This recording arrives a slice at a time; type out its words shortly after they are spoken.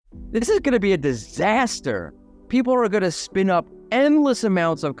This is going to be a disaster. People are going to spin up endless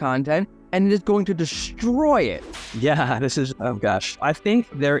amounts of content and it is going to destroy it. Yeah, oh gosh. I think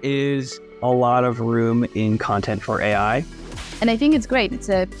there is a lot of room in content for AI. And I think it's great. It's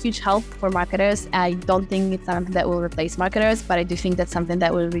a huge help for marketers. I don't think it's something that will replace marketers, but I do think that's something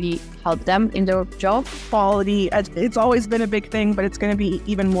that will really help them in their job. Quality, it's always been a big thing, but it's going to be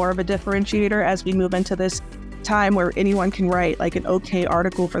even more of a differentiator as we move into this time where anyone can write like an okay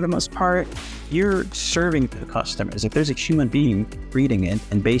article for the most part. You're serving the customers. If there's a human being reading it,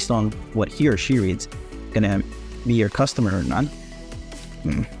 and based on what he or she reads, gonna be your customer or not,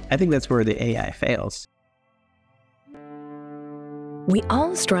 I think that's where the AI fails. We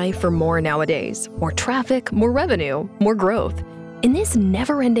all strive for more nowadays. More traffic, more revenue, more growth. In this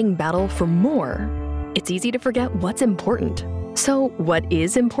never-ending battle for more, it's easy to forget what's important. So what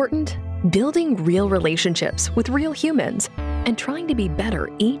is important? Building real relationships with real humans and trying to be better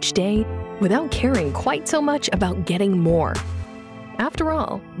each day without caring quite so much about getting more. After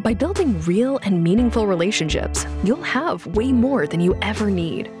all, by building real and meaningful relationships, you'll have way more than you ever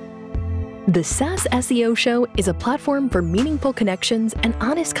need. The SaaS SEO Show is a platform for meaningful connections and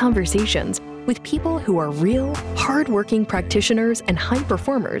honest conversations with people who are real, hardworking practitioners and high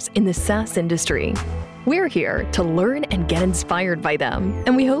performers in the SaaS industry. We're here to learn and get inspired by them,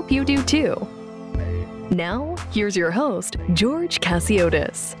 and we hope you do too. Now, here's your host, George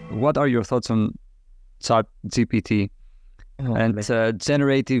Cassiotis. What are your thoughts on ChatGPT and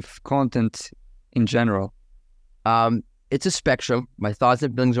generative content in general? It's a spectrum. My thoughts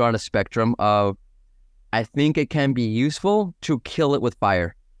and feelings are on a spectrum of, I think it can be useful to kill it with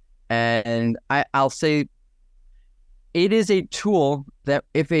fire. And I'll say it is a tool that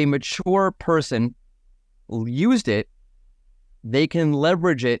if a mature person used it, they can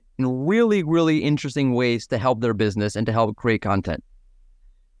leverage it in really, really interesting ways to help their business and to help create content.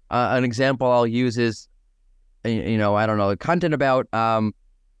 An example I'll use is, I don't know, content about, I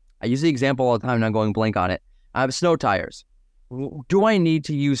use the example all the time and I'm going blank on it. Snow tires. Do I need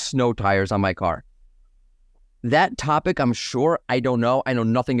to use snow tires on my car? That topic, I'm sure, I don't know. I know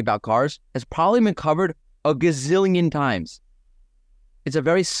nothing about cars. Has probably been covered a gazillion times. It's a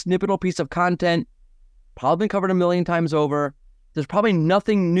very snippetable piece of content, probably been covered a million times over. There's probably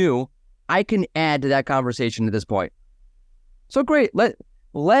nothing new I can add to that conversation at this point. So great,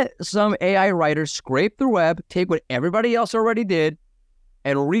 let some AI writers scrape the web, take what everybody else already did,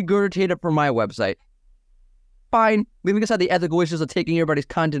 and regurgitate it for my website. Fine. Leaving aside the ethical issues of taking everybody's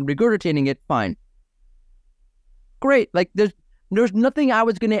content, regurgitating it, fine. Great. Like there's nothing I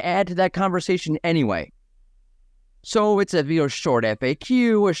was going to add to that conversation anyway. So it's a short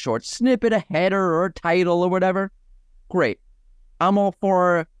FAQ, a short snippet, a header or a title or whatever. Great. I'm all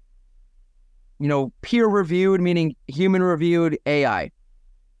for, peer-reviewed, meaning human-reviewed AI.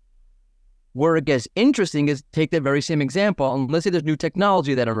 Where it gets interesting is take that very same example, and let's say there's new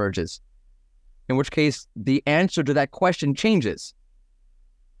technology that emerges, in which case the answer to that question changes.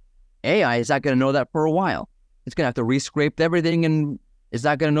 AI is not going to know that for a while. It's going to have to rescrape everything and is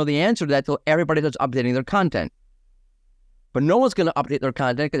not going to know the answer to that until everybody starts updating their content. But no one's going to update their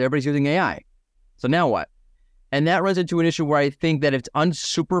content because everybody's using AI. So now what? And that runs into an issue where I think that if it's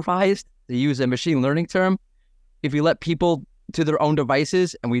unsupervised, to use a machine learning term, if you let people to their own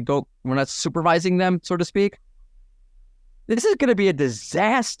devices and we're not supervising them, so to speak, this is going to be a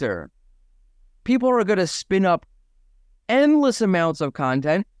disaster. People are going to spin up endless amounts of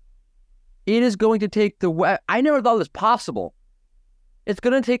content. It is going to take the web. I never thought it was possible. It's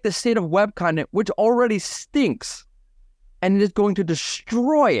going to take the state of web content, which already stinks, and it is going to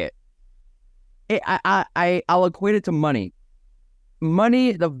destroy it. I'll equate it to money.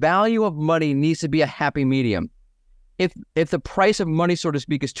 Money, the value of money needs to be a happy medium. If the price of money, so to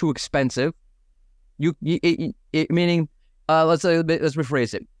speak, is too expensive, meaning, let's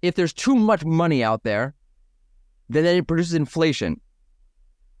rephrase it. If there's too much money out there, then it produces inflation.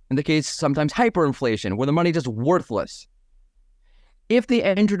 In the case, sometimes hyperinflation, where the money is just worthless. If they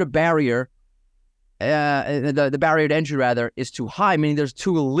enter the barrier, the barrier to entry rather, is too high, meaning there's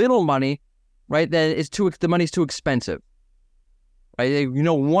too little money, right? Then the money's too expensive. Right?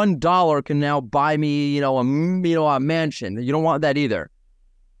 $1 can now buy me, a mansion. You don't want that either.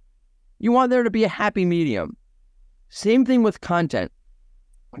 You want there to be a happy medium. Same thing with content.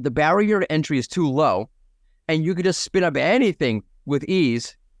 The barrier to entry is too low, and you could just spin up anything with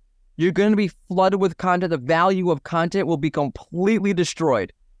ease. You're going to be flooded with content. The value of content will be completely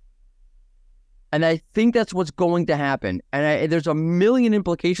destroyed. And I think that's what's going to happen. And there's a million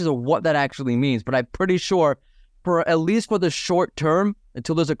implications of what that actually means, but I'm pretty sure at least for the short term,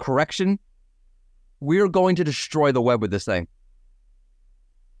 until there's a correction, we're going to destroy the web with this thing.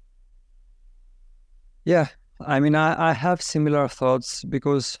 Yeah, I mean, I have similar thoughts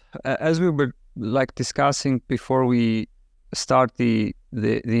because as we were like discussing before we start the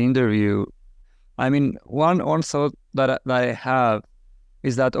interview, I mean, one thought that I have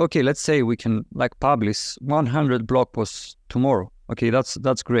is that, okay, let's say we can like publish 100 blog posts tomorrow. Okay,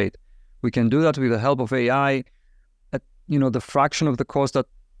 that's great. We can do that with the help of AI at, the fraction of the cost that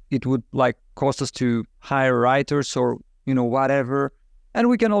it would like cost us to hire writers or, whatever. And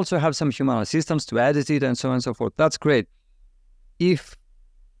we can also have some human assistants to edit it and so on and so forth. That's great. If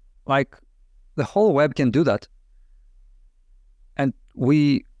like the whole web can do that and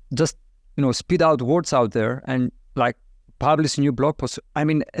we just, spit out words out there and like publish new blog posts, I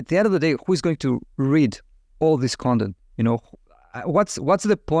mean, at the end of the day, who is going to read all this content? What's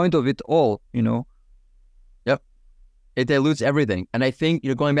the point of it all, Yep. It dilutes everything. And I think,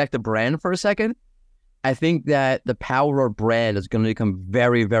 going back to brand for a second, I think that the power of brand is going to become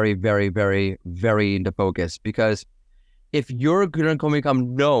very, very, very, very, very into focus, because if you're going to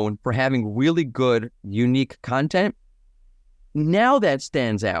become known for having really good, unique content, now that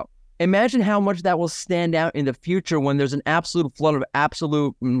stands out. Imagine how much that will stand out in the future when there's an absolute flood of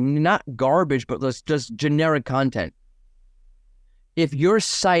absolute, not garbage, but just generic content. If your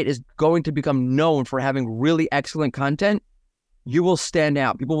site is going to become known for having really excellent content, you will stand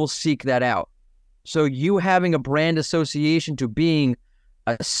out. People will seek that out. So you having a brand association to being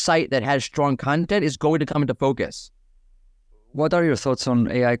a site that has strong content is going to come into focus. What are your thoughts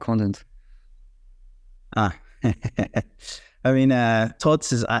on AI content? I mean,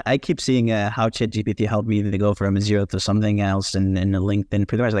 thoughts is I keep seeing how ChatGPT helped me to go from zero to something else in LinkedIn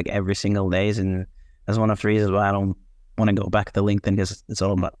pretty much like every single day. And that's one of the reasons why I don't want to go back to LinkedIn, because it's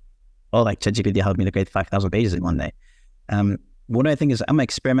all about, like ChatGPT helped me to create 5,000 pages in one day. What I think is I'm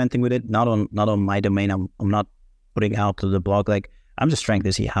experimenting with it, not on my domain. I'm not putting out to the blog. Like, I'm just trying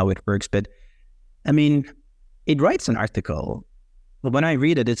to see how it works. But I mean, it writes an article, but when I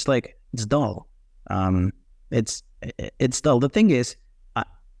read it, it's like, it's dull. It's dull. The thing is,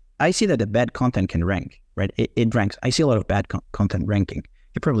 I see that the bad content can rank, right? It ranks. I see a lot of bad content ranking.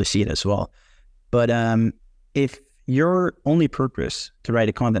 You probably see it as well. But if your only purpose to write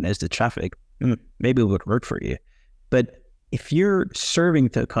a content is the traffic, maybe it would work for you. But if you're serving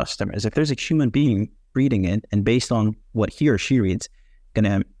to customers, if there's a human being reading it, and based on what he or she reads,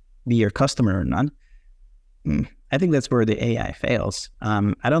 gonna be your customer or not, I think that's where the AI fails.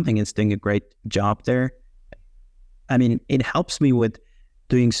 I don't think it's doing a great job there. I mean, it helps me with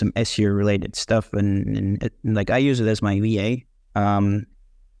doing some SEO related stuff, and like I use it as my VA,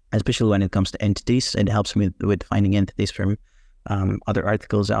 especially when it comes to entities. It helps me with finding entities from other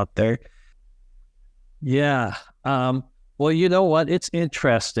articles out there. Yeah. Well, you know what? It's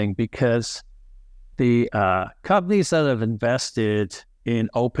interesting because the companies that have invested in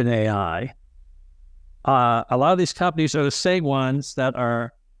OpenAI, a lot of these companies are the same ones that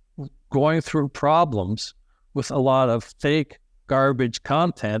are going through problems with a lot of fake garbage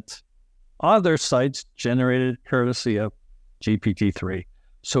content on their sites generated courtesy of GPT-3.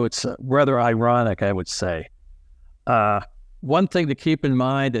 So it's rather ironic, I would say. One thing to keep in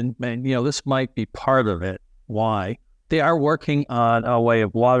mind, and this might be part of it, why they are working on a way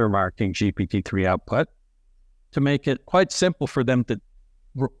of watermarking GPT-3 output to make it quite simple for them to,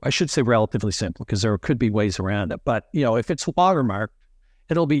 I should say relatively simple, because there could be ways around it. But, if it's watermarked,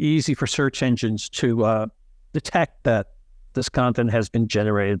 it'll be easy for search engines to detect that this content has been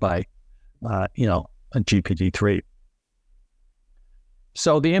generated by, a GPT-3.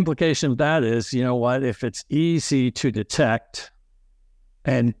 So the implication of that is, if it's easy to detect,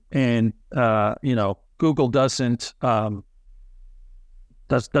 and Google doesn't,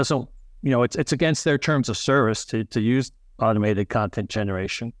 it's against their terms of service to use automated content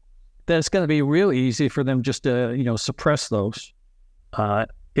generation, then it's going to be real easy for them just to, suppress those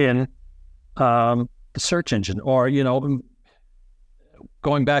in the search engine, or,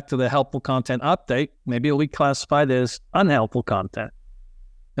 going back to the helpful content update, maybe it'll be classified as unhelpful content.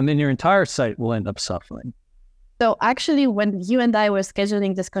 And then your entire site will end up suffering. So actually, when you and I were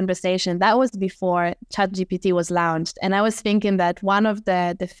scheduling this conversation, that was before ChatGPT was launched. And I was thinking that one of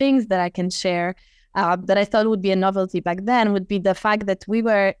the things that I can share that I thought would be a novelty back then would be the fact that we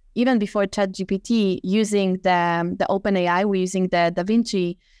were, even before ChatGPT, using the OpenAI, we're using the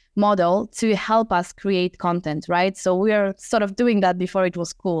DaVinci model to help us create content, right? So we are sort of doing that before it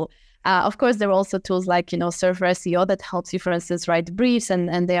was cool. Of course, there are also tools like, Surfer SEO that helps you, for instance, write briefs,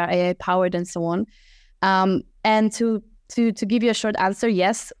 and they are AI powered and so on. And to to give you a short answer,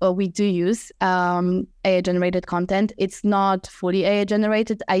 yes, we do use AI-generated content. It's not fully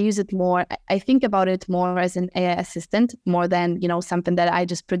AI-generated. I use it more. I think about it more as an AI assistant, more than, something that I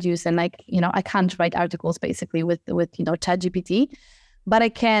just produce. And I can't write articles basically with ChatGPT, but I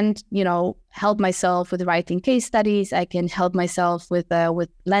can, help myself with writing case studies. I can help myself with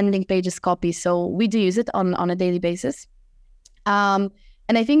landing pages copy. So we do use it on a daily basis.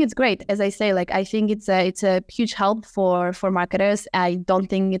 And I think it's great. As I say, I think it's a huge help for marketers. I don't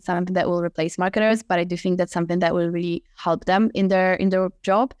think it's something that will replace marketers, but I do think that's something that will really help them in their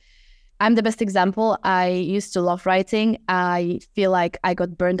job. I'm the best example. I used to love writing. I feel like I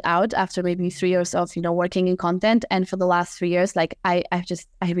got burned out after maybe 3 years of working in content, and for the last 3 years, I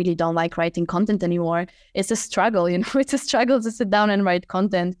really don't like writing content anymore. It's a struggle, It's a struggle to sit down and write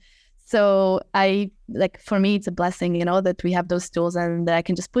content. So for me, it's a blessing, that we have those tools and that I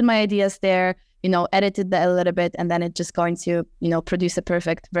can just put my ideas there, edit it a little bit, and then it's just going to, produce a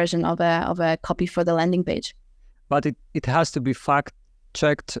perfect version of a copy for the landing page. But it has to be fact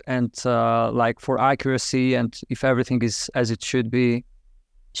checked and for accuracy and if everything is as it should be.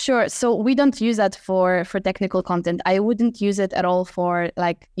 Sure. So we don't use that for technical content. I wouldn't use it at all for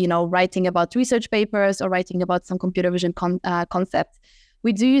writing about research papers or writing about some computer vision concepts.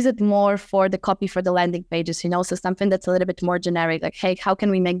 We do use it more for the copy for the landing pages, so something that's a little bit more generic, hey, how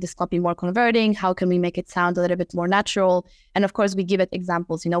can we make this copy more converting? How can we make it sound a little bit more natural? And of course, we give it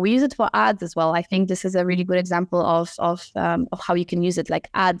examples. We use it for ads as well. I think this is a really good example of how you can use it, like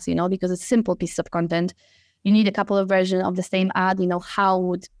ads, because it's a simple piece of content. You need a couple of versions of the same ad. How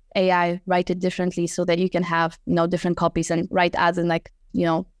would AI write it differently so that you can have, different copies and write ads in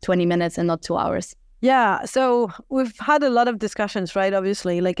 20 minutes and not 2 hours? Yeah, so we've had a lot of discussions, right?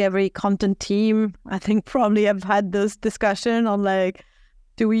 Obviously, every content team, I think probably have had this discussion on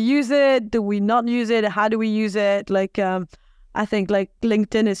do we use it? Do we not use it? How do we use it? I think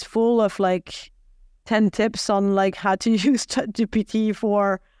LinkedIn is full of 10 tips on how to use ChatGPT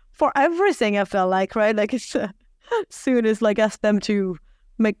for everything. I feel right? It's soon as ask them to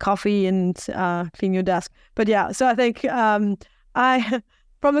make coffee and clean your desk. But yeah, so I think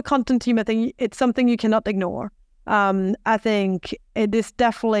from the content team, I think it's something you cannot ignore. I think it is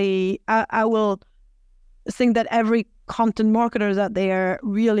definitely, I will think that every content marketers out there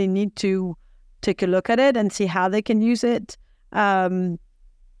really need to take a look at it and see how they can use it. I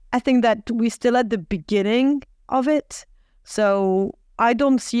think that we're still at the beginning of it. So I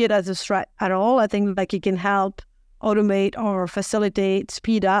don't see it as a threat at all. I think it can help automate or facilitate,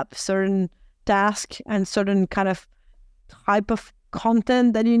 speed up certain tasks and certain kind of type of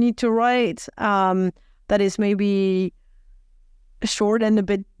content that you need to write that is maybe short and a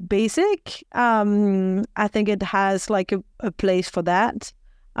bit basic. I think it has a place for that,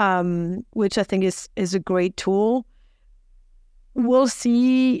 which I think is a great tool. We'll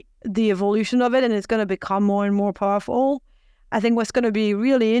see the evolution of it, and it's going to become more and more powerful. I think what's going to be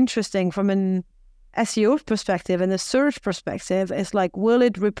really interesting from an SEO perspective and a search perspective is will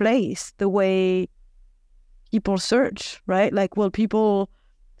it replace the way people search, right? Will people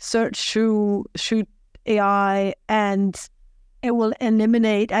search through AI and it will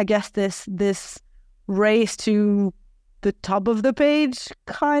eliminate, I guess, this race to the top of the page,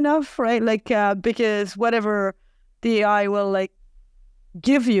 kind of, right? Because whatever the AI will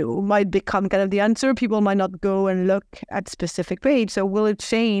give you might become kind of the answer. People might not go and look at specific page. So will it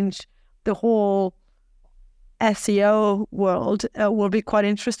change the whole SEO world? Will be quite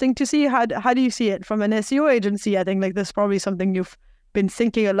interesting to see. How do you see it from an SEO agency? I think this is probably something you've been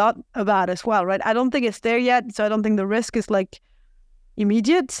thinking a lot about as well, right? I don't think it's there yet, so I don't think the risk is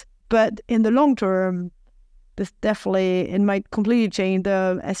immediate, but in the long term, this definitely, it might completely change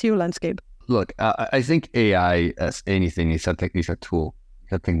the SEO landscape. Look, I think AI, as anything, is a tool,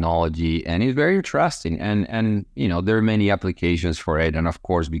 a technology, and it's very interesting. And there are many applications for it. And of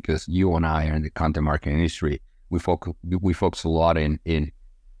course, because you and I are in the content marketing industry, we focus a lot in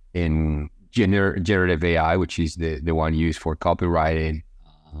generative AI, which is the one used for copywriting.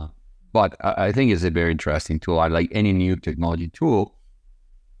 But I think it's a very interesting tool. Like any new technology tool,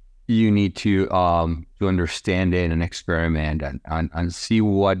 you need to understand it and experiment and see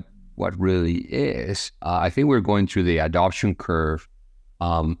what really is. I think we're going through the adoption curve,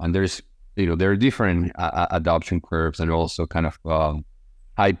 and there's there are different adoption curves and also kind of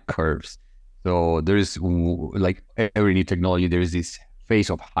hype curves. So there's every new technology, there's this phase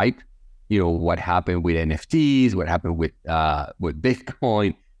of hype. What happened with NFTs, what happened with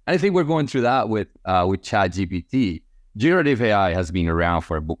Bitcoin. And I think we're going through that with ChatGPT. Generative AI has been around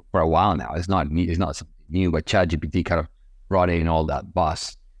for a while now. It's not something new, but ChatGPT kind of brought in all that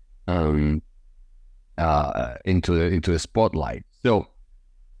buzz. And into the spotlight. So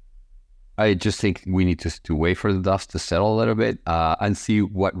I just think we need to wait for the dust to settle a little bit and see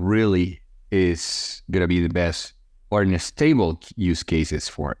what really is going to be the best or in a stable use cases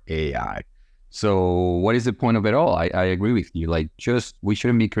for AI. So what is the point of it all? I agree with you. Like, we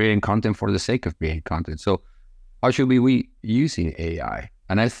shouldn't be creating content for the sake of creating content. So how should we be using AI?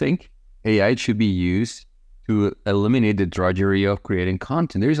 And I think AI should be used to eliminate the drudgery of creating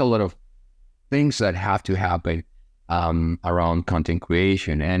content. There's a lot of things that have to happen around content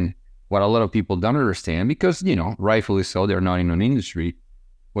creation. And what a lot of people don't understand, because, rightfully so, they're not in an industry,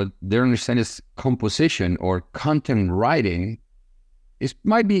 what they understand is composition or content writing. It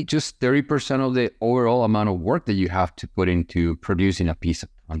might be just 30% of the overall amount of work that you have to put into producing a piece of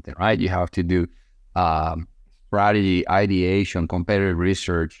content, right? You have to do strategy, ideation, competitive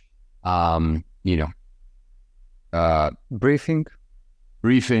research, briefing.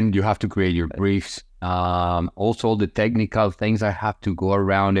 You have to create your briefs. Also the technical things that have to go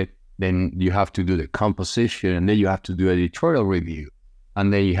around it. Then you have to do the composition, and then you have to do editorial review,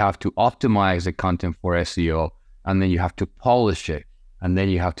 and then you have to optimize the content for SEO, and then you have to polish it, and then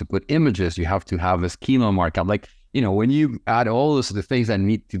you have to put images. You have to have a schema markup. Like, when you add all the things that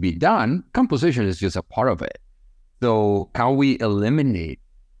need to be done, composition is just a part of it. So can we eliminate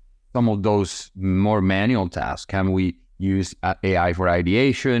some of those more manual tasks? Can we use AI for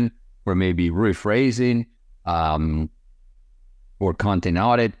ideation, or maybe rephrasing, or content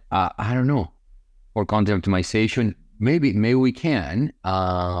audit? I don't know. Or content optimization. Maybe we can.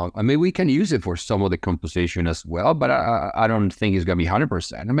 Maybe we can use it for some of the composition as well, but I don't think it's going to be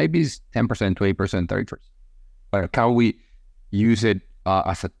 100%. Maybe it's 10%, 20%, 30%. But can we use it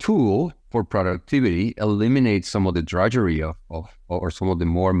as a tool for productivity, eliminate some of the drudgery of or some of the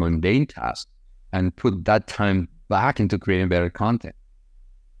more mundane tasks, and put that time back into creating better content?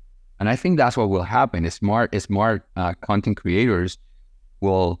 And I think that's what will happen. Smart content creators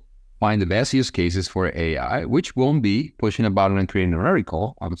will find the best use cases for AI, which won't be pushing a button and creating an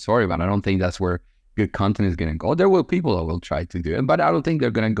article. I'm sorry, but I don't think that's where good content is going to go. There will people that will try to do it, but I don't think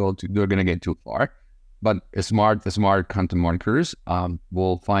they're going to get too far. But the smart content marketers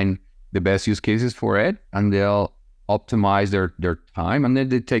will find the best use cases for it, and they'll optimize their time, and then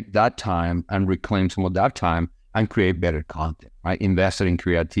they take that time and reclaim some of that time and create better content, right? Invested in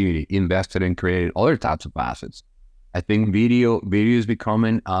creativity, invested in creating other types of assets. I think video is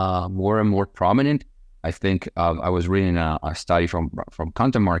becoming more and more prominent. I think I was reading a study from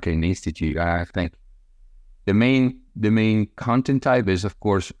Content Marketing Institute. I think the main content type is, of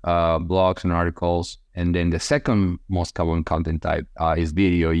course, blogs and articles, and then the second most common content type is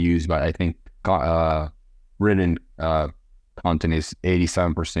video, used by, I think, written content is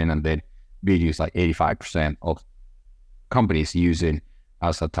 87%, and then video is like 85% of companies using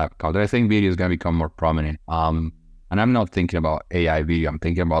as a type of content. I think video is going to become more prominent. And I'm not thinking about AI video. I'm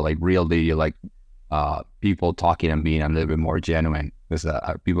thinking about like real video, like people talking and being a little bit more genuine, because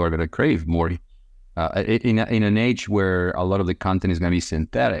people are going to crave more. In an age where a lot of the content is going to be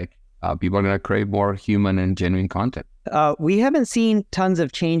synthetic, people are going to crave more human and genuine content. We haven't seen tons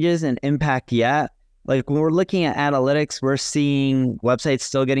of changes and impact yet. Like when we're looking at analytics, we're seeing websites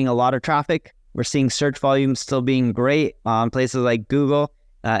still getting a lot of traffic. We're seeing search volume still being great on places like Google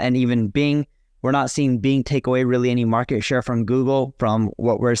and even Bing. We're not seeing Bing take away really any market share from Google from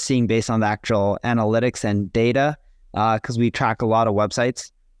what we're seeing based on the actual analytics and data, because we track a lot of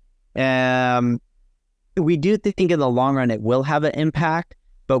websites. We do think in the long run it will have an impact,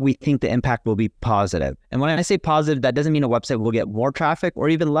 but we think the impact will be positive. And when I say positive, that doesn't mean a website will get more traffic or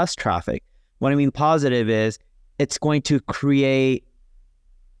even less traffic. What I mean positive is it's going to create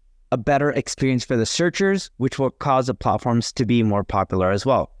a better experience for the searchers, which will cause the platforms to be more popular as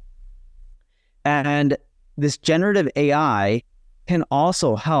well. And this generative AI can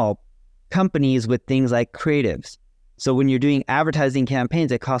also help companies with things like creatives. So when you're doing advertising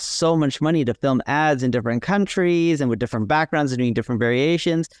campaigns, it costs so much money to film ads in different countries and with different backgrounds and doing different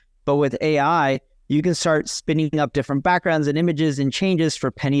variations. But with AI, you can start spinning up different backgrounds and images and changes for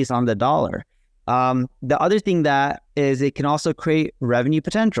pennies on the dollar. The other thing that is, it can also create revenue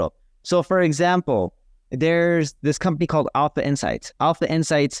potential. So for example, there's this company called Alpha Insights. Alpha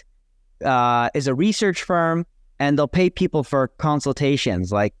Insights is a research firm, and they'll pay people for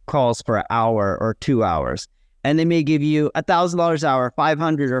consultations, like calls for an hour or 2 hours. And they may give you $1,000 an hour,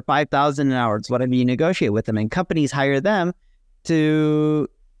 $500 or $5,000 an hour. It's whatever you negotiate with them. And companies hire them to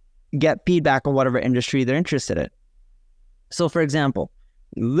get feedback on whatever industry they're interested in. So for example,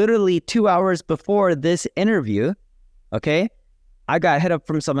 literally 2 hours before this interview, okay, I got hit up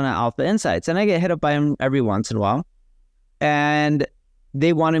from someone at Alpha Insights, and I get hit up by him every once in a while. And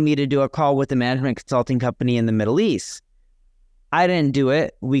they wanted me to do a call with a management consulting company in the Middle East. I didn't do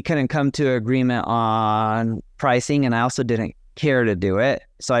it. We couldn't come to an agreement on pricing, and I also didn't care to do it.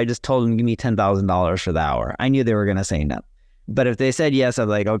 So I just told them, give me $10,000 for the hour. I knew they were going to say no. But if they said yes, I was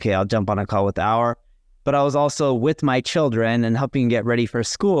like, okay, I'll jump on a call with the hour. But I was also with my children and helping get ready for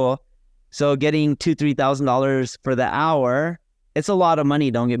school. So getting $2,000, $3,000 for the hour, it's a lot of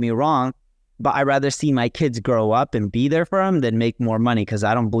money, don't get me wrong. But I'd rather see my kids grow up and be there for them than make more money, because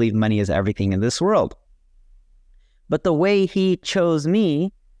I don't believe money is everything in this world. But the way he chose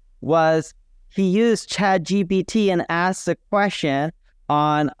me was he used ChatGPT and asked a question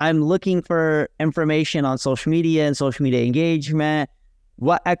on, I'm looking for information on social media and social media engagement.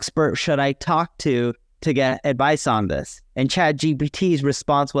 What expert should I talk to get advice on this? And ChatGPT's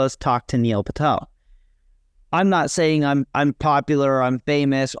response was, talk to Neil Patel. I'm not saying I'm popular or I'm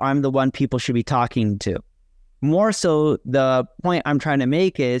famous or I'm the one people should be talking to. More so, the point I'm trying to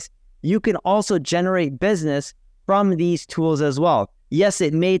make is you can also generate business from these tools as well. Yes,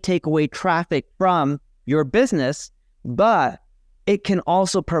 it may take away traffic from your business, but it can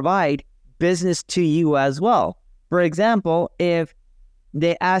also provide business to you as well. For example, if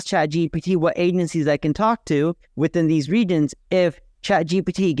they ask ChatGPT what agencies I can talk to within these regions, if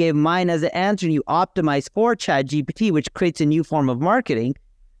ChatGPT gave mine as an answer and you optimize for ChatGPT, which creates a new form of marketing,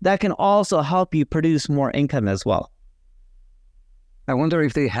 that can also help you produce more income as well. I wonder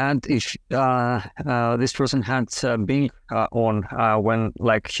if this person had Bing on when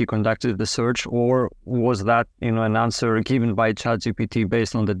she conducted the search, or was that an answer given by ChatGPT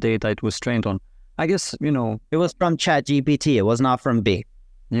based on the data it was trained on? I guess it was from ChatGPT. It was not from Bing.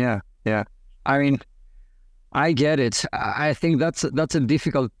 Yeah. I mean, I get it. I think that's a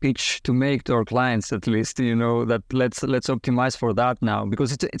difficult pitch to make to our clients, at least. That let's optimize for that now,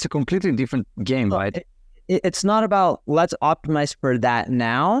 because it's a completely different game, right? It's not about let's optimize for that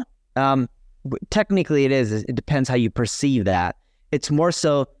now. Technically it is. It depends how you perceive that. It's more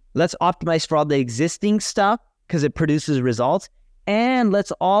so let's optimize for all the existing stuff because it produces results. And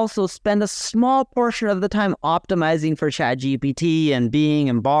let's also spend a small portion of the time optimizing for ChatGPT and Bing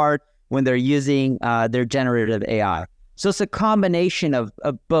and Bard when they're using their generative AI. So it's a combination of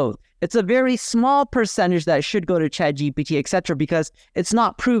both. It's a very small percentage that should go to ChatGPT, et cetera, because it's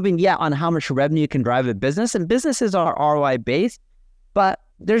not proven yet on how much revenue you can drive a business. And businesses are ROI based, but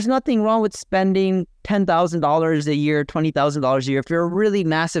there's nothing wrong with spending $10,000 a year, $20,000 a year. If you're a really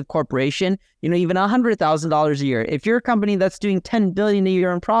massive corporation, even $100,000 a year. If you're a company that's doing $10 billion a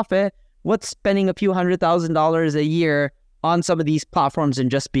year in profit, what's spending a few $100,000 a year on some of these platforms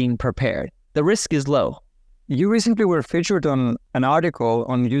and just being prepared? The risk is low. You recently were featured on an article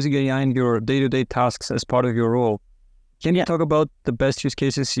on using AI in your day-to-day tasks as part of your role. Can you talk about the best use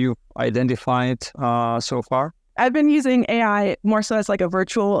cases you've identified so far? I've been using AI more so as a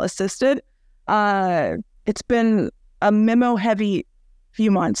virtual assistant. It's been a memo-heavy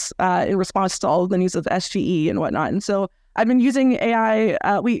few months in response to all of the news of SGE and whatnot. And so I've been using AI.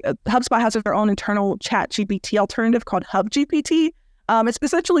 HubSpot has their own internal ChatGPT alternative called HubGPT. It's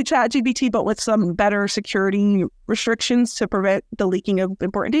essentially ChatGPT, but with some better security restrictions to prevent the leaking of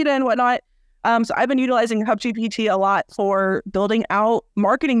important data and whatnot. So I've been utilizing HubGPT a lot for building out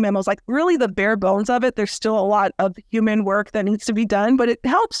marketing memos, really the bare bones of it. There's still a lot of human work that needs to be done, but it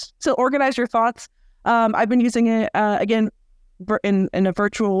helps to organize your thoughts. I've been using it, again, in a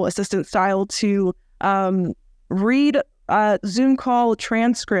virtual assistant style to read Zoom call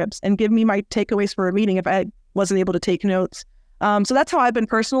transcripts and give me my takeaways for a meeting if I wasn't able to take notes. So that's how I've been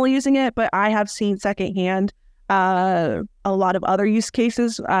personally using it, but I have seen secondhand a lot of other use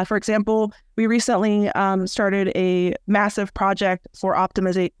cases. For example, we recently started a massive project for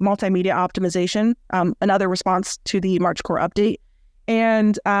multimedia optimization, another response to the March Core update.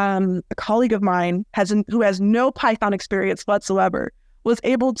 And a colleague of mine who has no Python experience whatsoever was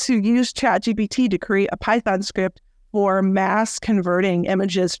able to use ChatGPT to create a Python script for mass converting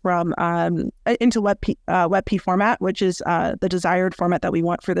images from into WebP format, which is the desired format that we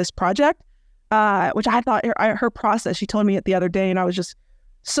want for this project. Which I thought her process, she told me it the other day, and I was just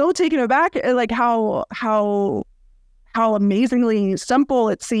so taken aback at how amazingly simple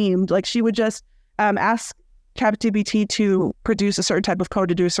it seemed. She would just ask ChatGPT to produce a certain type of code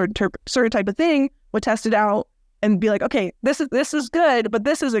to do a certain type of thing, would test it out and be like, okay, this is good, but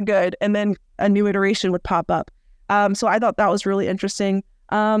this isn't good, and then a new iteration would pop up. So I thought that was really interesting.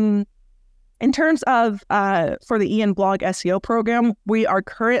 In terms of for the Ian Blog SEO program, we are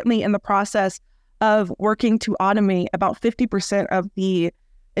currently in the process of working to automate about 50% of the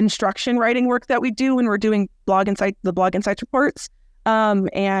instruction writing work that we do when we're doing the Blog Insights reports.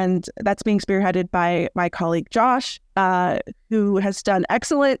 And that's being spearheaded by my colleague Josh, who has done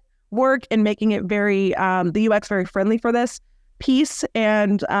excellent work in making it the UX very friendly for this piece.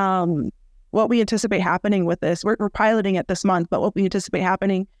 And what we anticipate happening with this, we're piloting it this month, but what we anticipate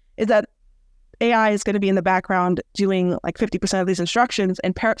happening is that AI is going to be in the background doing like 50% of these instructions.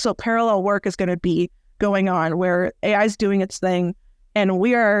 And so parallel work is going to be going on where AI is doing its thing. And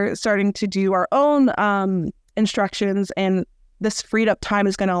we are starting to do our own instructions. And this freed up time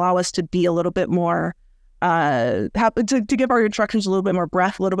is going to allow us to be a little bit more, to give our instructions a little bit more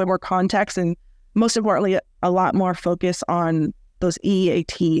breadth, a little bit more context, and most importantly, a lot more focus on those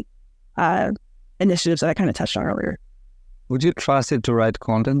EAT initiatives that I kind of touched on earlier. Would you trust it to write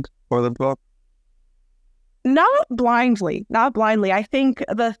content for the blog? Not blindly. I think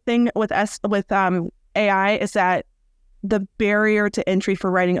the thing with AI is that the barrier to entry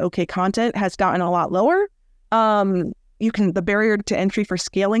for writing okay content has gotten a lot lower. The barrier to entry for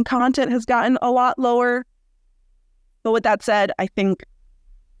scaling content has gotten a lot lower. But with that said, I think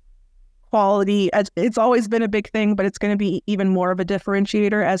quality, it's always been a big thing, but it's going to be even more of a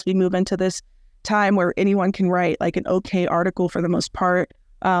differentiator as we move into this time where anyone can write like an okay article for the most part,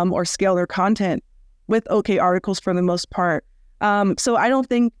 or scale their content with okay articles for the most part. So I don't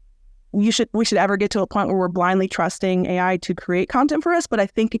think we should ever get to a point where we're blindly trusting AI to create content for us, but I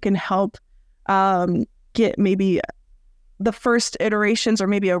think it can help get maybe the first iterations or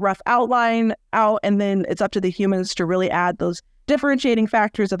maybe a rough outline out, and then it's up to the humans to really add those differentiating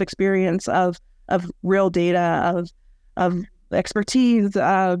factors of experience, of real data, of expertise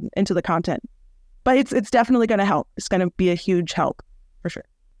into the content. But it's definitely going to help. It's going to be a huge help for sure.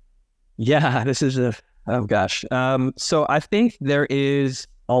 Yeah, this is so I think there is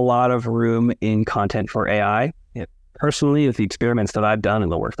a lot of room in content for AI. Personally, with the experiments that I've done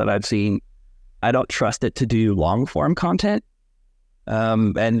and the work that I've seen, I don't trust it to do long form content.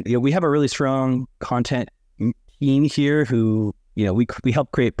 And we have a really strong content team here who, we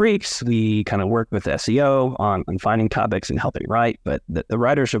help create briefs. We kind of work with SEO on finding topics and helping write, but the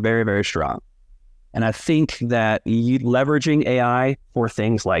writers are very, very strong. And I think that leveraging AI for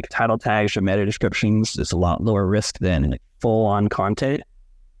things like title tags or meta descriptions is a lot lower risk than full on content.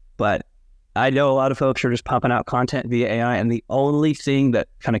 But I know a lot of folks are just pumping out content via AI. And the only thing that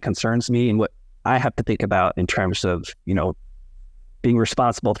kind of concerns me and what I have to think about in terms of, being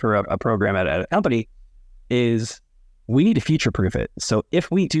responsible for a program at a company is we need to future-proof it. So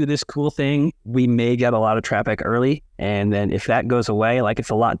if we do this cool thing, we may get a lot of traffic early. And then if that goes away, it's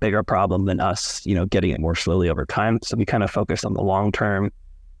a lot bigger problem than us, getting it more slowly over time. So we kind of focus on the long term.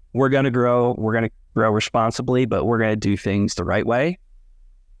 We're going to grow responsibly, but we're going to do things the right way.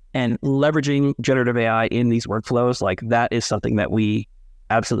 And leveraging generative AI in these workflows, that is something that we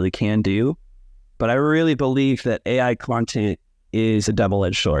absolutely can do. But I really believe that AI content is a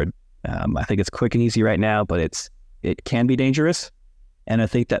double-edged sword. I think it's quick and easy right now, but it can be dangerous. And I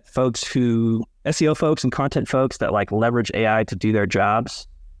think that SEO folks and content folks that leverage AI to do their jobs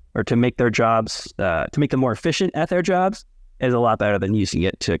or to make their jobs, to make them more efficient at their jobs is a lot better than using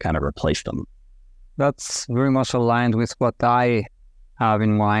it to kind of replace them. That's very much aligned with what I have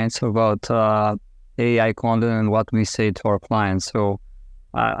in mind about AI content and what we say to our clients. So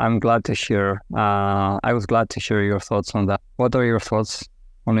I'm glad to hear. I was glad to hear your thoughts on that. What are your thoughts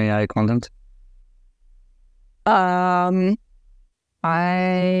on AI content? I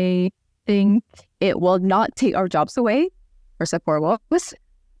think it will not take our jobs away, first and foremost.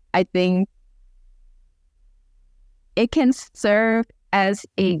 I think it can serve as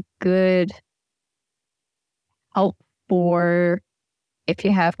a good help for if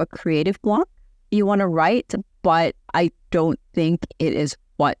you have a creative block you want to write, but I don't think it is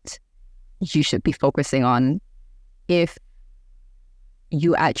what you should be focusing on if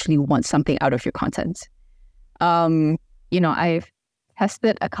you actually want something out of your content. I've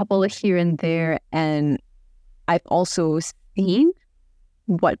tested a couple of here and there, and I've also seen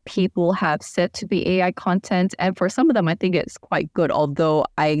what people have said to be AI content. And for some of them, I think it's quite good, although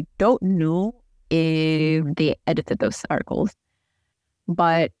I don't know if they edited those articles.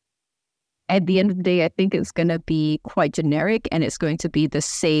 But at the end of the day, I think it's going to be quite generic, and it's going to be the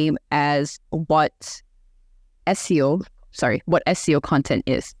same as what SEO content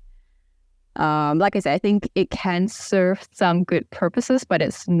is. Like I said, I think it can serve some good purposes, but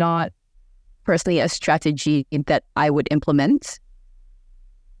it's not personally a strategy that I would implement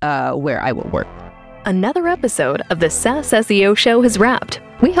where I will work. Another episode of the SaaS SEO Show has wrapped.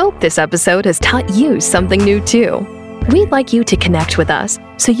 We hope this episode has taught you something new too. We'd like you to connect with us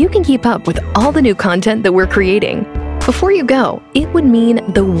so you can keep up with all the new content that we're creating. Before you go, it would mean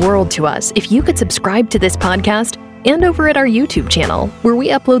the world to us if you could subscribe to this podcast and over at our YouTube channel, where we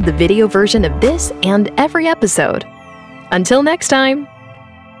upload the video version of this and every episode. Until next time.